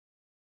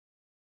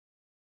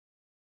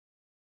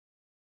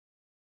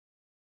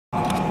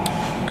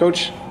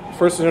Coach,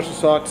 first initial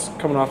thoughts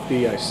coming off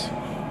the ice.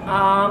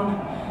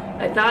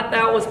 I thought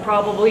that was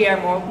probably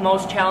our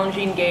most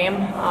challenging game.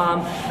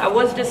 I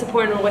was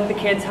disappointed with the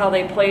kids how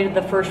they played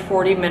the first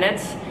 40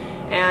 minutes,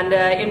 and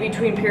in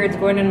between periods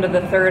going into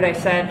the third, I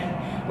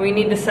said we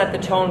need to set the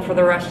tone for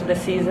the rest of the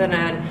season.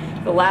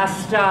 And the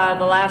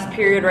last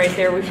period right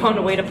there, we found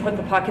a way to put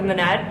the puck in the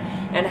net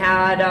and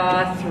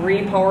had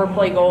 3 power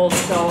play goals.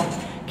 So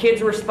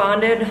kids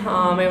responded.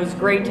 It was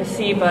great to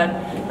see, but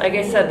like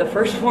I said, the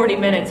first 40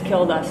 minutes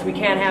killed us. We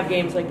can't have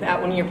games like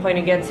that when you're playing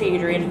against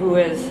Adrian, who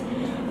is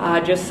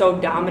just so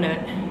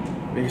dominant.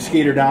 You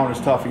skater down is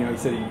tough. You know, you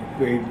said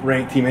you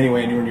ranked team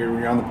anyway, and when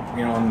you're on the,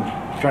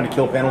 and trying to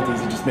kill penalties,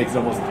 it just makes it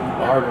almost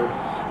harder.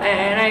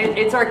 And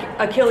it's our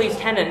Achilles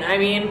tendon. I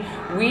mean,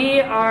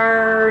 we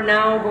are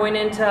now going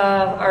into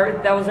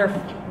that was our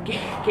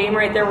game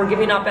right there. We're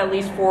giving up at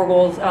least 4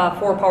 goals,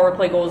 4 power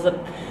play goals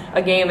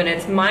a game, and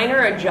it's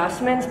minor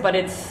adjustments, but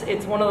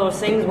it's one of those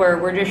things where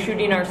we're just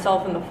shooting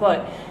ourselves in the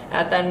foot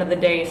at the end of the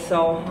day.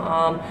 So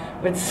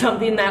it's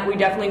something that we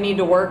definitely need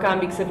to work on,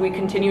 because if we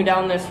continue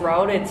down this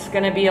route, it's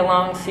going to be a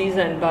long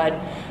season. But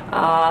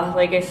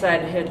like I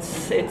said,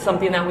 it's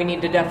something that we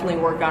need to definitely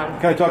work on.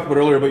 Kind of talked about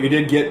earlier, but you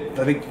did get,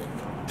 I think,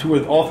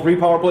 all 3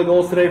 power play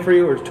goals today for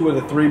you, or 2 of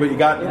the 3, but you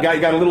got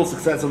a little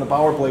success on the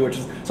power play, which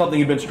is something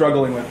you've been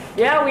struggling with.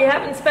 Yeah, we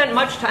haven't spent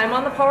much time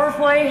on the power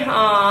play,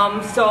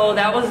 so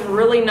that was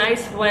really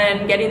nice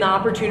when getting the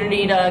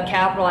opportunity to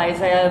capitalize.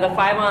 The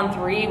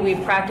 5-on-3, we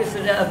practiced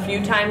it a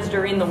few times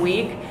during the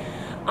week,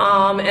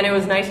 and it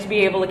was nice to be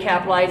able to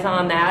capitalize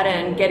on that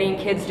and getting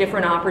kids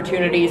different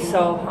opportunities.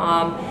 So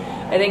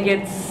I think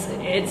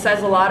it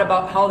says a lot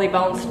about how they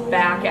bounced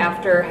back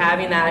after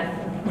having that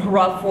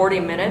rough 40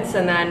 minutes,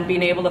 and then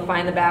being able to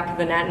find the back of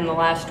the net in the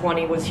last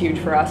 20 was huge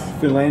for us.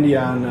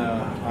 Finlandia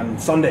on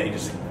Sunday.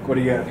 Just what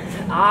do you got?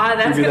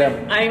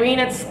 I mean,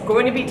 it's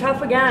going to be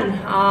tough again.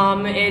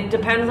 It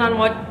depends on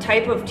what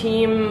type of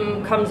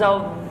team comes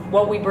out,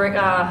 what we bring,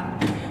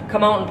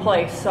 come out and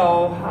play.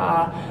 So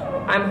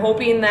I'm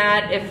hoping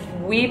that if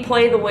we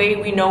play the way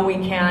we know we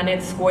can,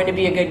 it's going to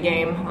be a good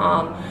game.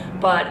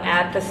 But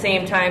at the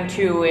same time,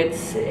 too,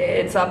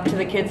 it's up to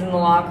the kids in the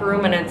locker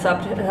room, and it's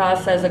up to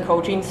us as a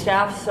coaching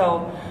staff.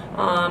 So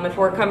if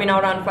we're coming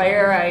out on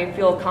fire, I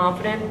feel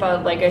confident.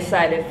 But like I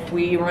said, if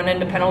we run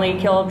into penalty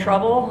kill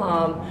trouble,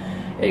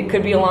 it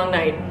could be a long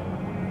night.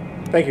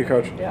 Thank you,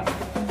 Coach. Yeah.